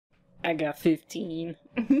I got 15.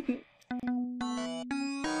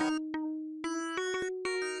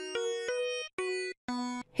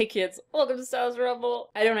 Hey kids, welcome to Styles Rebel.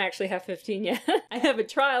 I don't actually have 15 yet. I have a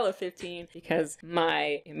trial of 15 because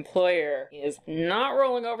my employer is not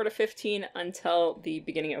rolling over to 15 until the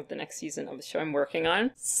beginning of the next season of the show I'm working on.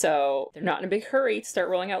 So they're not in a big hurry to start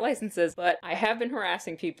rolling out licenses, but I have been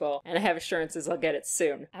harassing people and I have assurances I'll get it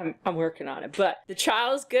soon. I'm working on it, but the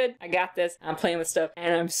trial is good. I got this. I'm playing with stuff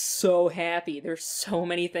and I'm so happy. There's so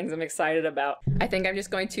many things I'm excited about. I think I'm just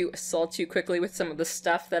going to assault you quickly with some of the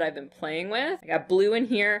stuff that I've been playing with. I got blue in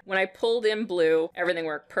here. When I pulled in blue, everything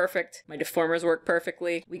worked perfect. My deformers work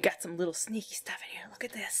perfectly. We got some little sneaky stuff in here. Look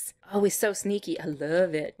at this. Oh, he's so sneaky. I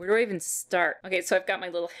love it. Where do I even start? Okay, so I've got my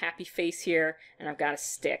little happy face here, and I've got a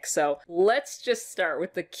stick. So let's just start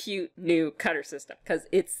with the cute new cutter system, because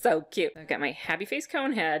it's so cute. I've got my happy face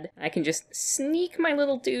cone head. I can just sneak my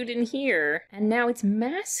little dude in here, and now it's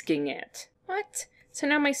masking it. What? So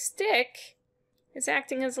now my stick is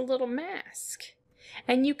acting as a little mask.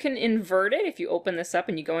 And you can invert it if you open this up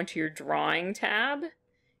and you go into your drawing tab.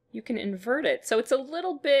 You can invert it. So it's a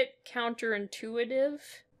little bit counterintuitive.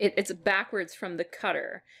 It's backwards from the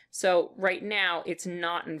cutter. So right now it's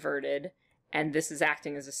not inverted and this is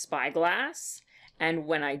acting as a spyglass. And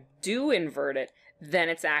when I do invert it, then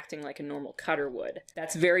it's acting like a normal cutter would.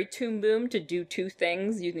 That's very Toonboom to do two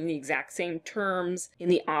things using the exact same terms in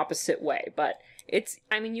the opposite way. But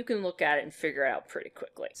I mean, you can look at it and figure it out pretty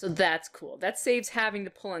quickly. So that's cool. That saves having to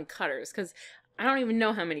pull in cutters because I don't even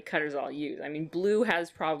know how many cutters I'll use. I mean, blue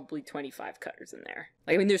has probably 25 cutters in there.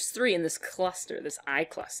 Like, I mean, there's 3 in this cluster, this eye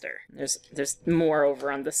cluster. There's more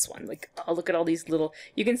over on this one. Like, oh, look at all these little,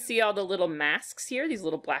 you can see all the little masks here, these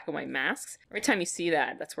little black and white masks. Every time you see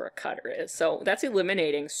that, that's where a cutter is. So that's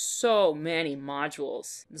eliminating so many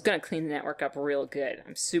modules. It's gonna clean the network up real good.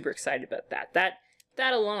 I'm super excited about that.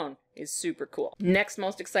 That alone is super cool. Next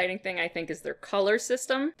most exciting thing I think is their color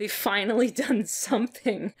system. They've finally done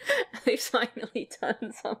something. They've finally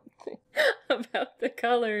done something about the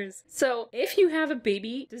colors. So if you have a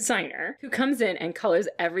baby designer who comes in and colors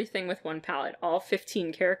everything with one palette, all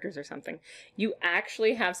 15 characters or something, you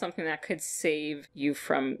actually have something that could save you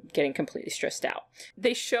from getting completely stressed out.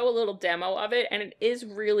 They show a little demo of it and it is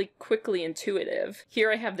really quickly intuitive. Here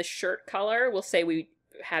I have the shirt color. We'll say we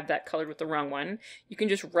have that colored with the wrong one. You can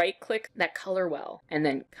just right click that color well and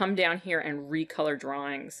then come down here and recolor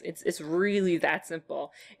drawings. It's really that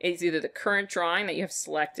simple. It's either the current drawing that you have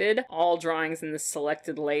selected, all drawings in the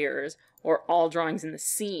selected layers, or all drawings in the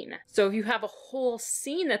scene. So if you have a whole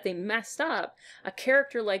scene that they messed up, a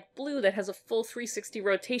character like Blue that has a full 360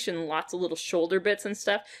 rotation, lots of little shoulder bits and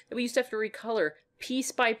stuff that we used to have to recolor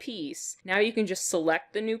piece by piece. Now you can just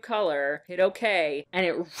select the new color, hit OK, and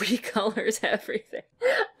it recolors everything.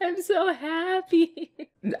 I'm so happy.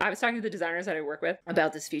 I was talking to the designers that I work with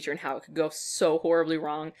about this feature and how it could go so horribly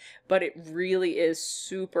wrong, but it really is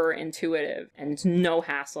super intuitive and it's no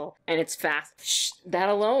hassle and it's fast. That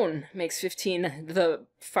alone makes 15 the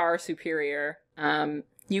far superior.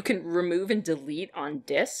 You can remove and delete on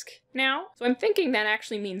disk now. So I'm thinking that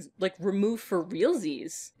actually means like remove for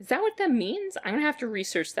realsies. Is that what that means? I'm gonna have to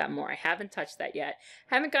research that more. I haven't touched that yet.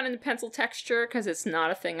 Haven't gone into pencil texture because it's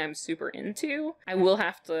not a thing I'm super into. I will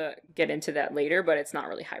have to get into that later, but it's not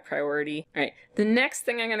really high priority. All right, the next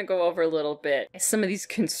thing I'm gonna go over a little bit is some of these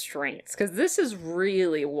constraints, because this is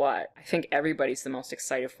really what I think everybody's the most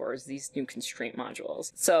excited for is these new constraint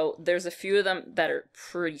modules. So there's a few of them that are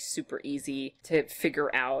pretty super easy to figure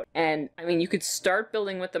out. And I mean, you could start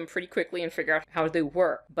building with them pretty quickly and figure out how they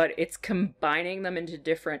work, but it's combining them into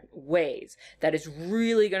different ways that is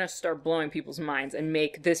really going to start blowing people's minds and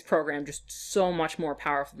make this program just so much more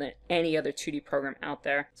powerful than any other 2D program out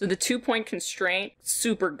there. So the 2-point constraint,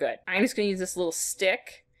 super good. I'm just going to use this little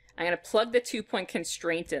stick. I'm going to plug the 2-point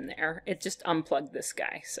constraint in there. It just unplugged this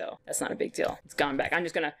guy, so that's not a big deal. It's gone back. I'm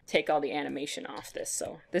just going to take all the animation off this.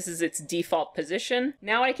 So this is its default position.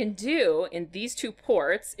 Now what I can do in these 2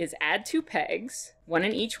 ports is add 2 pegs, 1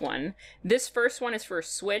 in each one. This first one is for a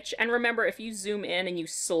switch, and remember, if you zoom in and you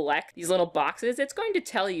select these little boxes, it's going to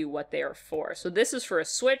tell you what they are for. So this is for a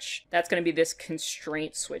switch. That's going to be this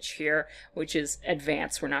constraint switch here, which is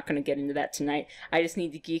advanced. We're not going to get into that tonight. I just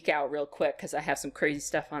need to geek out real quick because I have some crazy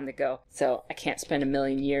stuff on the go, so I can't spend a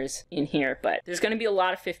million years in here, but there's going to be a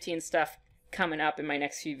lot of 15 stuff coming up in my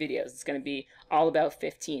next few videos. It's going to be all about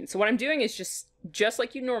 15. So what I'm doing is just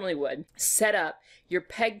like you normally would, set up your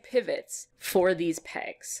peg pivots for these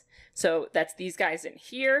pegs. So that's these guys in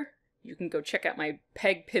here. You can go check out my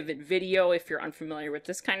peg pivot video if you're unfamiliar with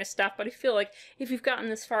this kind of stuff, but I feel like if you've gotten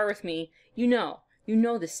this far with me, you know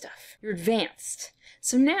this stuff. You're advanced.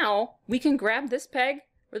 So now we can grab this peg,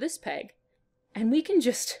 or this peg, and we can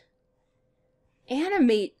just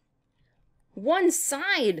animate one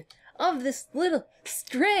side of this little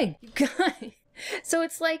string, you guys. So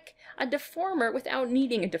it's like a deformer without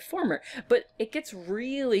needing a deformer, but it gets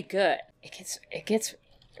really good. It gets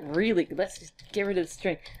really good. Let's just get rid of the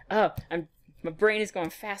string. Oh, my brain is going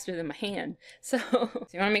faster than my hand. So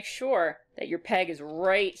you want to make sure that your peg is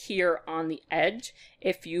right here on the edge.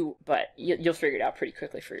 But you'll figure it out pretty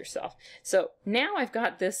quickly for yourself. So now I've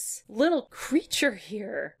got this little creature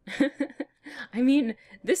here. I mean,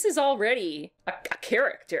 this is already a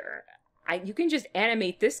character. You can just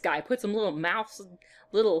animate this guy, put some little mouths,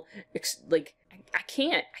 like, I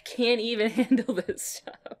can't even handle this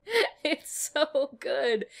stuff. It's so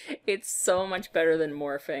good. It's so much better than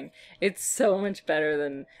morphing. It's so much better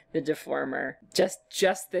than the deformer.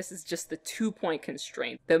 This is just the 2-point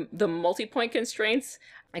constraint. The multi-point constraints,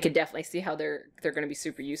 I could definitely see how they're going to be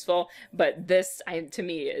super useful, but this, to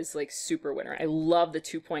me, is like super winner. I love the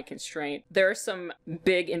 2-point constraint. There are some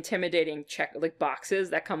big intimidating boxes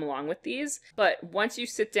that come along with these, but once you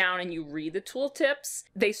sit down and you read the tooltips,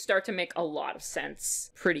 they start to make a lot of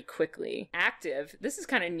sense pretty quickly. Active, this is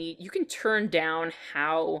kind of neat. You can turn down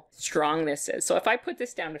how strong this is. So if I put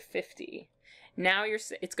this down to 50, now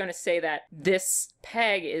it's going to say that this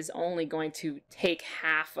peg is only going to take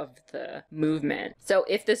half of the movement. So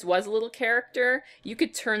if this was a little character, you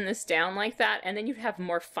could turn this down like that, and then you'd have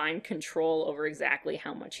more fine control over exactly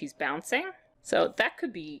how much he's bouncing. So that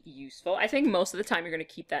could be useful. I think most of the time you're going to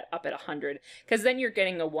keep that up at 100, because then you're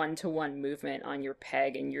getting a 1-to-1 movement on your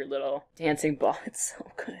peg and your little dancing ball. It's so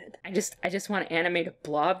good. I just want to animate a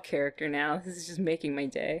blob character now. This is just making my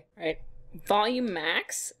day. All right. Volume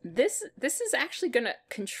max, this is actually going to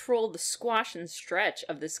control the squash and stretch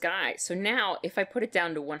of this guy. So now if I put it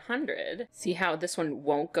down to 100, see how this one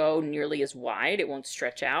won't go nearly as wide, it won't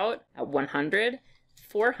stretch out. At 100,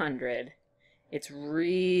 400, it's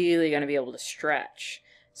really going to be able to stretch.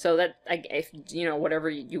 So that, if whatever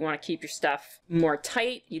you want to keep your stuff more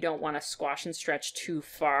tight, you don't want to squash and stretch too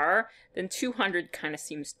far, then 200 kind of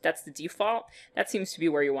seems, that's the default. That seems to be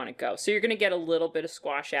where you want to go. So you're going to get a little bit of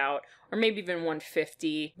squash out, or maybe even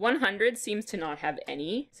 150. 100 seems to not have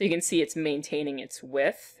any. So you can see it's maintaining its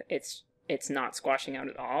width. It's not squashing out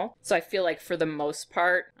at all. So I feel like for the most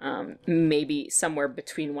part, maybe somewhere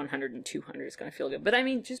between 100 and 200 is going to feel good. But I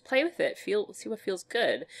mean, just play with it. See what feels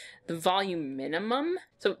good. The volume minimum.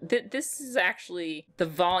 So this is actually the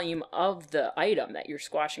volume of the item that you're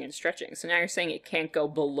squashing and stretching. So now you're saying it can't go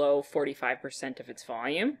below 45% of its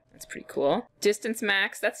volume. That's pretty cool. Distance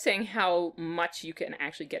max, that's saying how much you can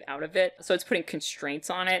actually get out of it. So it's putting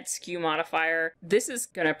constraints on it. Skew modifier. This is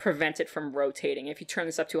going to prevent it from rotating. If you turn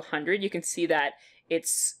this up to 100, you can see that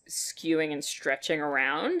it's skewing and stretching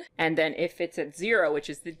around. And then if it's at 0, which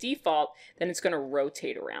is the default, then it's going to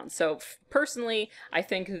rotate around. So personally, I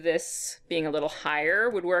think this being a little higher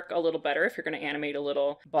would work a little better if you're going to animate a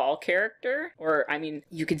little ball character. Or, I mean,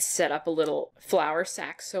 you could set up a little flower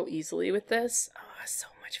sack so easily with this. Oh, so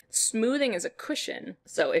much. Smoothing is a cushion.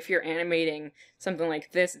 So if you're animating something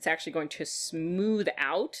like this, it's actually going to smooth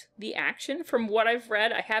out the action. From what I've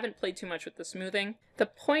read, I haven't played too much with the smoothing. The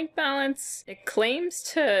point balance, it claims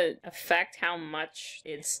to affect how much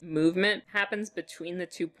its movement happens between the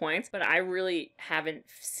 2 points, but I really haven't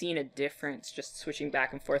seen a difference just switching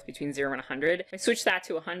back and forth between 0 and 100. If I switch that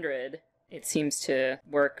to 100, it seems to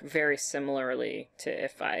work very similarly to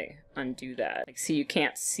if I undo that. Like, see, you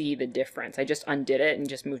can't see the difference. I just undid it and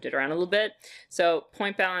just moved it around a little bit. So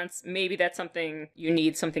point balance, maybe that's something you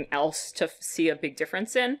need something else to see a big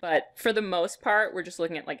difference in. But for the most part, we're just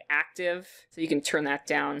looking at like active. So you can turn that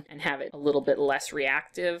down and have it a little bit less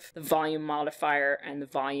reactive. The volume modifier and the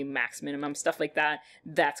volume max minimum, stuff like that,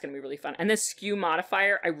 that's going to be really fun. And this skew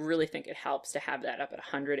modifier, I really think it helps to have that up at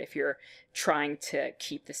 100 if you're trying to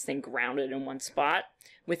keep this thing grounded in one spot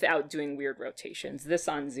without doing weird rotations. This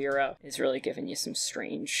on 0 is really giving you some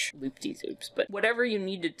strange loop-de-loops, but whatever you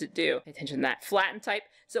needed to do, pay attention to that. Flatten type.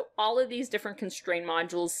 So all of these different constraint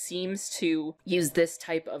modules seems to use this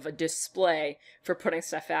type of a display for putting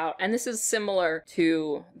stuff out. And this is similar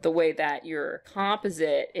to the way that your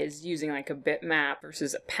composite is using like a bitmap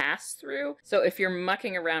versus a pass-through. So if you're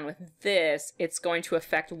mucking around with this, it's going to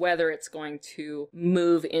affect whether it's going to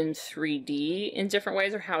move in 3D in different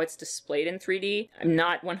ways or how it's displayed in 3D. I'm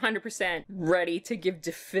not 100% ready to give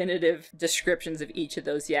definitive descriptions of each of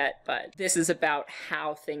those yet, but this is about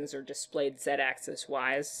how things are displayed Z-axis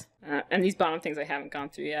wise. guys. And these bottom things I haven't gone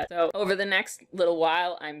through yet. So over the next little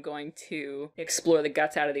while, I'm going to explore the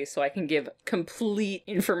guts out of these so I can give complete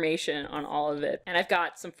information on all of it. And I've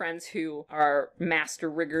got some friends who are master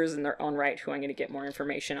riggers in their own right who I'm going to get more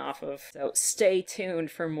information off of. So stay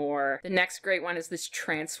tuned for more. The next great one is this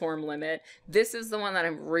transform limit. This is the one that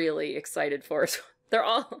I'm really excited for. So they're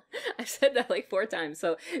all, I've said that like 4 times.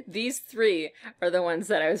 So these 3 are the ones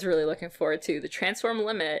that I was really looking forward to. The transform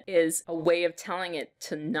limit is a way of telling it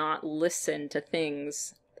to not listen to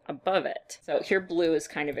things above it. So here blue is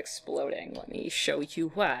kind of exploding. Let me show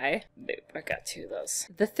you why. Boop, I got 2 of those.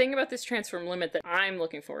 The thing about this transform limit that I'm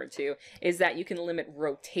looking forward to is that you can limit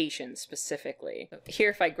rotation specifically. So here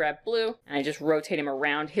if I grab blue and I just rotate him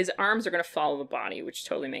around, his arms are going to follow the body, which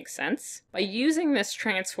totally makes sense. By using this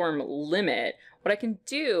transform limit, what I can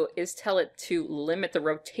do is tell it to limit the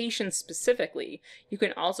rotation specifically. You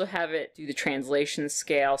can also have it do the translation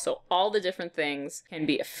scale, so all the different things can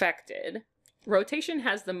be affected. Rotation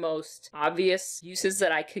has the most obvious uses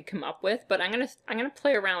that I could come up with, but I'm gonna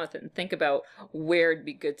play around with it and think about where it'd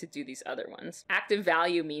be good to do these other ones. Active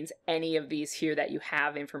value means any of these here that you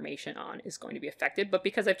have information on is going to be affected, but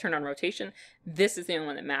because I've turned on rotation, this is the only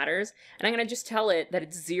one that matters, and I'm gonna just tell it that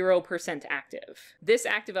it's 0% active. This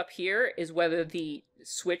active up here is whether the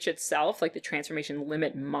switch itself, like the transformation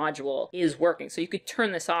limit module, is working. So you could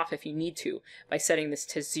turn this off if you need to by setting this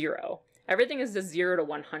to 0. Everything is the 0 to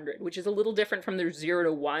 100, which is a little different from their 0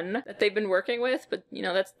 to 1 that they've been working with, but you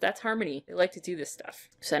know, that's Harmony. They like to do this stuff.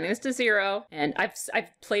 Setting this to 0, and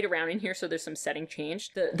I've played around in here, so there's some setting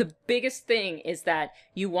change. The biggest thing is that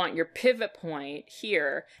you want your pivot point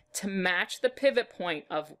here to match the pivot point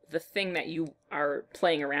of the thing that you are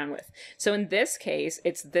playing around with. So in this case,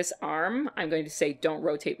 it's this arm. I'm going to say don't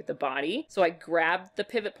rotate with the body. So I grabbed the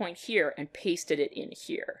pivot point here and pasted it in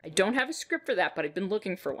here. I don't have a script for that, but I've been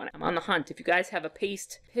looking for one. I'm on the hunt. If you guys have a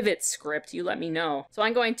paste pivot script, you let me know. So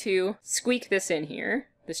I'm going to squeak this in here,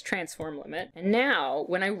 this transform limit. And now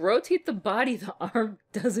when I rotate the body, the arm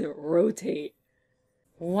doesn't rotate.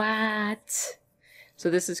 What? So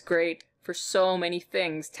this is great for so many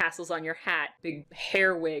things. Tassels on your hat, big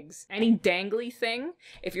hair wigs, any dangly thing.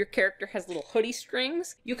 If your character has little hoodie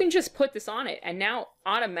strings, you can just put this on it and now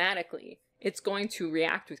automatically it's going to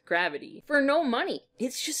react with gravity for no money.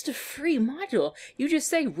 It's just a free module. You just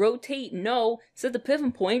say rotate no, set the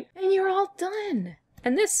pivot point, and you're all done.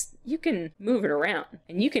 And this, you can move it around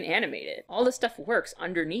and you can animate it. All the stuff works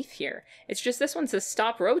underneath here. It's just this one says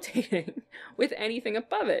stop rotating with anything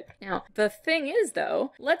above it. Now, the thing is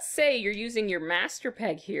though, let's say you're using your master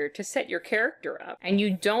peg here to set your character up and you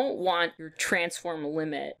don't want your transform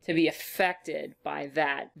limit to be affected by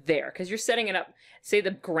that there because you're setting it up. Say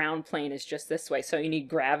the ground plane is just this way, so you need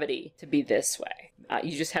gravity to be this way.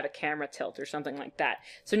 You just have a camera tilt or something like that.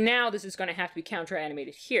 So now this is going to have to be counter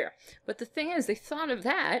animated here. But the thing is, they thought of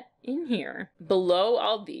that in here. Below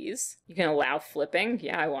all these, you can allow flipping.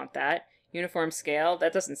 Yeah, I want that. Uniform scale,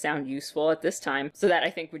 that doesn't sound useful at this time. So that I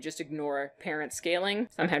think would just ignore parent scaling.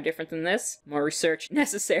 Somehow different than this. More research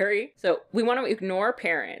necessary. So we want to ignore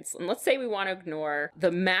parents. And let's say we want to ignore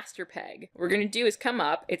the master peg. What we're going to do is come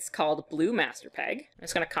up, it's called blue master peg. I'm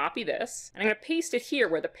just going to copy this and I'm going to paste it here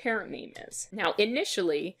where the parent name is. Now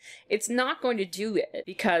initially, it's not going to do it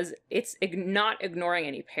because it's not ignoring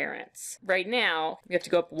any parents. Right now, we have to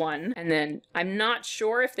go up 1 and then I'm not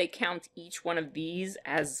sure if they count each one of these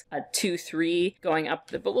as a 2, 3 going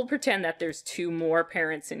up, but we'll pretend that there's 2 more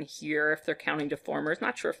parents in here if they're counting deformers.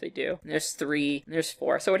 Not sure if they do. And there's 3, and there's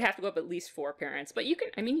 4. So it would have to go up at least 4 parents, but you can,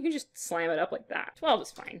 I mean, you can just slam it up like that. 12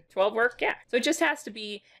 is fine. 12 work? Yeah. So it just has to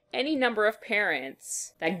be any number of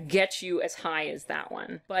parents that gets you as high as that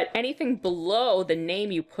one. But anything below the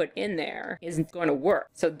name you put in there isn't going to work.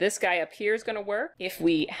 So this guy up here is going to work. If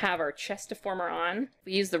we have our chest deformer on,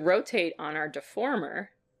 we use the rotate on our deformer,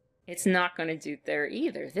 it's not going to do there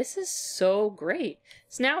either. This is so great.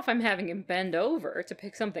 So now if I'm having him bend over to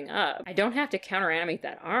pick something up, I don't have to counter animate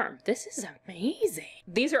that arm. This is amazing.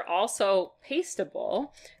 These are also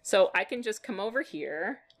pasteable. So I can just come over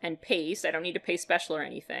here and paste. I don't need to paste special or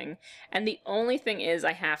anything. And the only thing is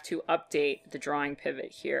I have to update the drawing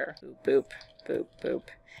pivot here. Boop, boop, boop, boop.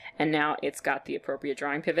 And now it's got the appropriate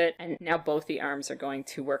drawing pivot. And now both the arms are going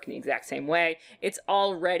to work in the exact same way. It's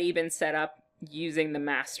already been set up using the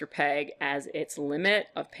master peg as its limit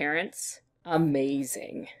of parents.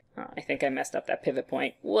 Amazing. Oh, I think I messed up that pivot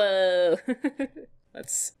point. Whoa.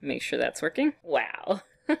 Let's make sure that's working. Wow.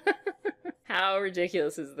 How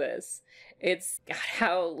ridiculous is this? It's, God,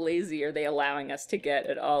 how lazy are they allowing us to get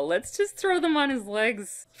at all? Let's just throw them on his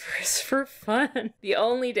legs for fun. The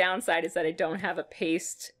only downside is that I don't have a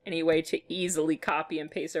paste, any way to easily copy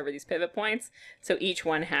and paste over these pivot points. So each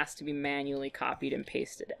one has to be manually copied and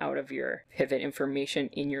pasted out of your pivot information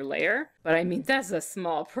in your layer. But I mean, that's a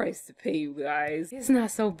small price to pay, you guys. It's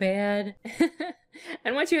not so bad.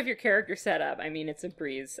 And once you have your character set up, I mean, it's a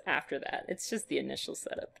breeze after that. It's just the initial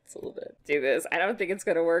setup. It's a little bit. Do this. I don't think it's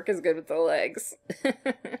going to work as good with the legs.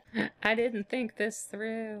 I didn't think this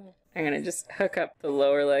through. I'm going to just hook up the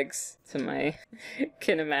lower legs to my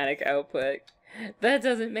kinematic output. That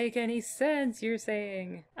doesn't make any sense, you're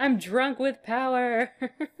saying. I'm drunk with power.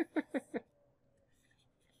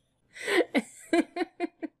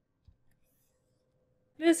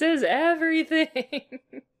 This is everything.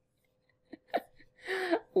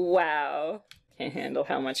 Wow. Can't handle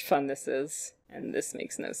how much fun this is. And this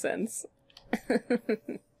makes no sense.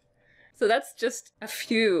 So that's just a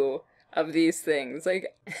few of these things.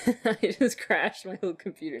 Like, I just crashed my little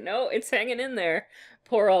computer. No, it's hanging in there.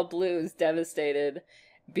 Poor old Blue is devastated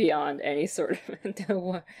beyond any sort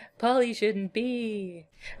of Polly shouldn't be.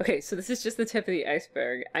 Okay, so this is just the tip of the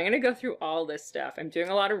iceberg. I'm gonna go through all this stuff. I'm doing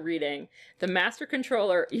a lot of reading. The master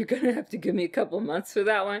controller, you're gonna have to give me a couple months for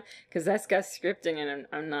that one, because that's got scripting, and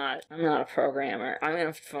I'm not a programmer. I'm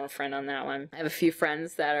gonna phone a friend on that one. I have a few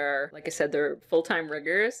friends that are, like I said, they're full-time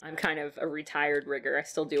riggers. I'm kind of a retired rigger. I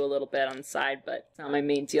still do a little bit on the side, but it's not my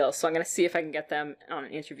main deal. So I'm gonna see if I can get them on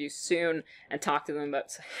an interview soon and talk to them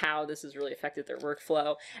about how this has really affected their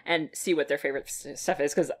workflow and see what their favorite stuff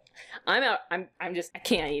is, because I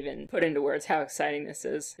can't even put into words how exciting this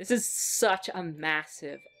is. This is such a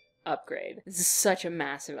massive upgrade. This is such a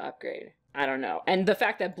massive upgrade. I don't know. And the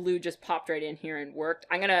fact that Blue just popped right in here and worked,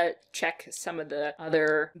 I'm gonna check some of the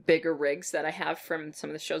other bigger rigs that I have from some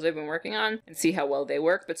of the shows I've been working on and see how well they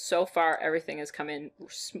work. But so far, everything has come in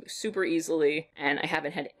super easily, and I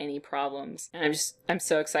haven't had any problems. And I'm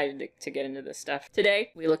so excited to get into this stuff.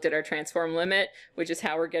 Today, we looked at our transform limit, which is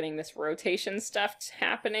how we're getting this rotation stuff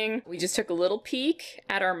happening. We just took a little peek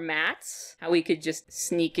at our mats, how we could just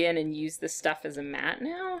sneak in and use this stuff as a mat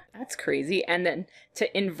now. That's crazy. And then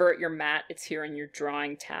to invert your mat, it's here in your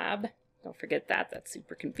drawing tab. Don't forget that. That's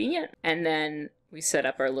super convenient. And then we set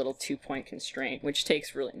up our little 2-point constraint, which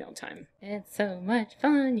takes really no time. It's so much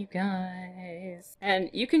fun, you guys.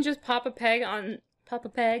 And you can just pop a peg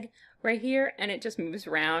right here, and it just moves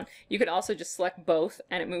around. You could also just select both,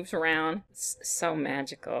 and it moves around. It's so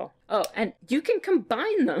magical. Oh, and you can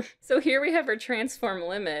combine them. So here we have our transform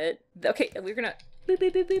limit. Okay, we're gonna boop,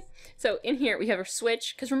 boop, boop, boop. So in here we have our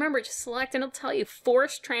switch, because remember, just select and it'll tell you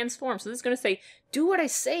force transform. So this is going to say, do what I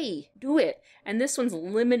say, do it. And this one's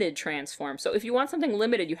limited transform. So if you want something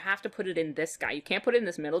limited, you have to put it in this guy. You can't put it in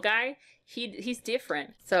this middle guy. He's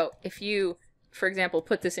different. So if you, for example,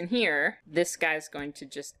 put this in here, this guy's going to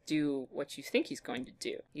just do what you think he's going to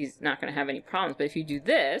do. He's not going to have any problems. But if you do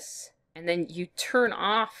this, and then you turn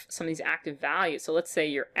off some of these active values. So let's say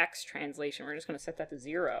your X translation, we're just going to set that to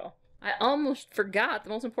 0. I almost forgot the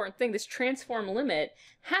most important thing. This transform limit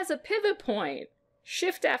has a pivot point.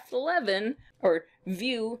 Shift F11 or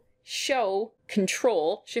view, show,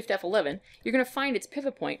 control, Shift F11. You're going to find its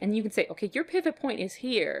pivot point, and you can say, okay, your pivot point is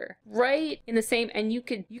here, right in the same, and you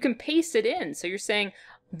can paste it in. So you're saying,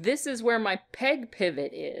 this is where my peg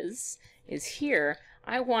pivot is here.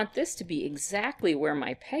 I want this to be exactly where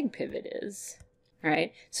my peg pivot is. All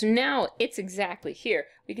right. So now it's exactly here.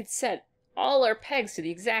 We could set all our pegs to the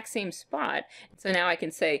exact same spot. So now I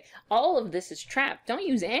can say, all of this is trapped. Don't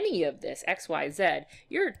use any of this, X, Y, Z.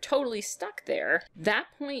 You're totally stuck there. That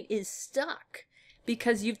point is stuck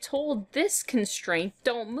because you've told this constraint,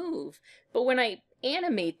 don't move. But when I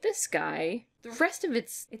animate this guy, the rest of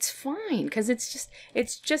it's fine, because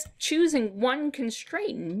it's just choosing one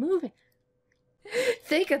constraint and moving.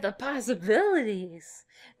 Think of the possibilities.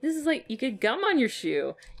 This is like, you could gum on your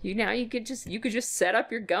shoe. You could just set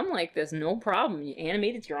up your gum like this, no problem. You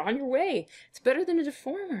animate it, you're on your way. It's better than a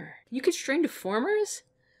deformer. You could strain deformers?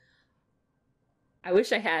 I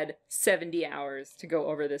wish I had 70 hours to go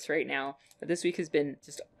over this right now, but this week has been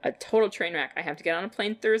just a total train wreck. I have to get on a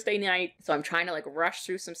plane Thursday night, so I'm trying to like rush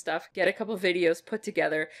through some stuff, get a couple videos put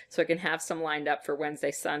together so I can have some lined up for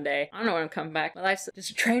Wednesday, Sunday. I don't know when I'm coming back. My life's just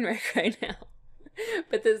a train wreck right now.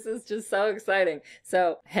 But this is just so exciting.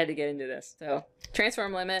 So I had to get into this. So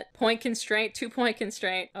transform limit, point constraint, 2-point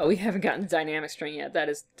constraint. Oh, we haven't gotten dynamic string yet. That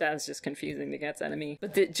is just confusing the guts out of me.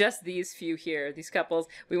 But just these few here, these couples,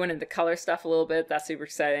 we went into color stuff a little bit. That's super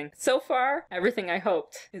exciting. So far, everything I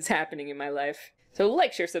hoped is happening in my life. So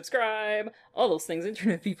like, share, subscribe, all those things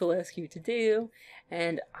internet people ask you to do.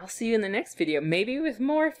 And I'll see you in the next video, maybe with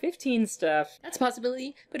more 15 stuff. That's a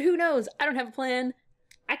possibility, but who knows? I don't have a plan.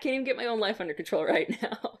 I can't even get my own life under control right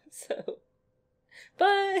now. So,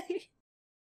 bye!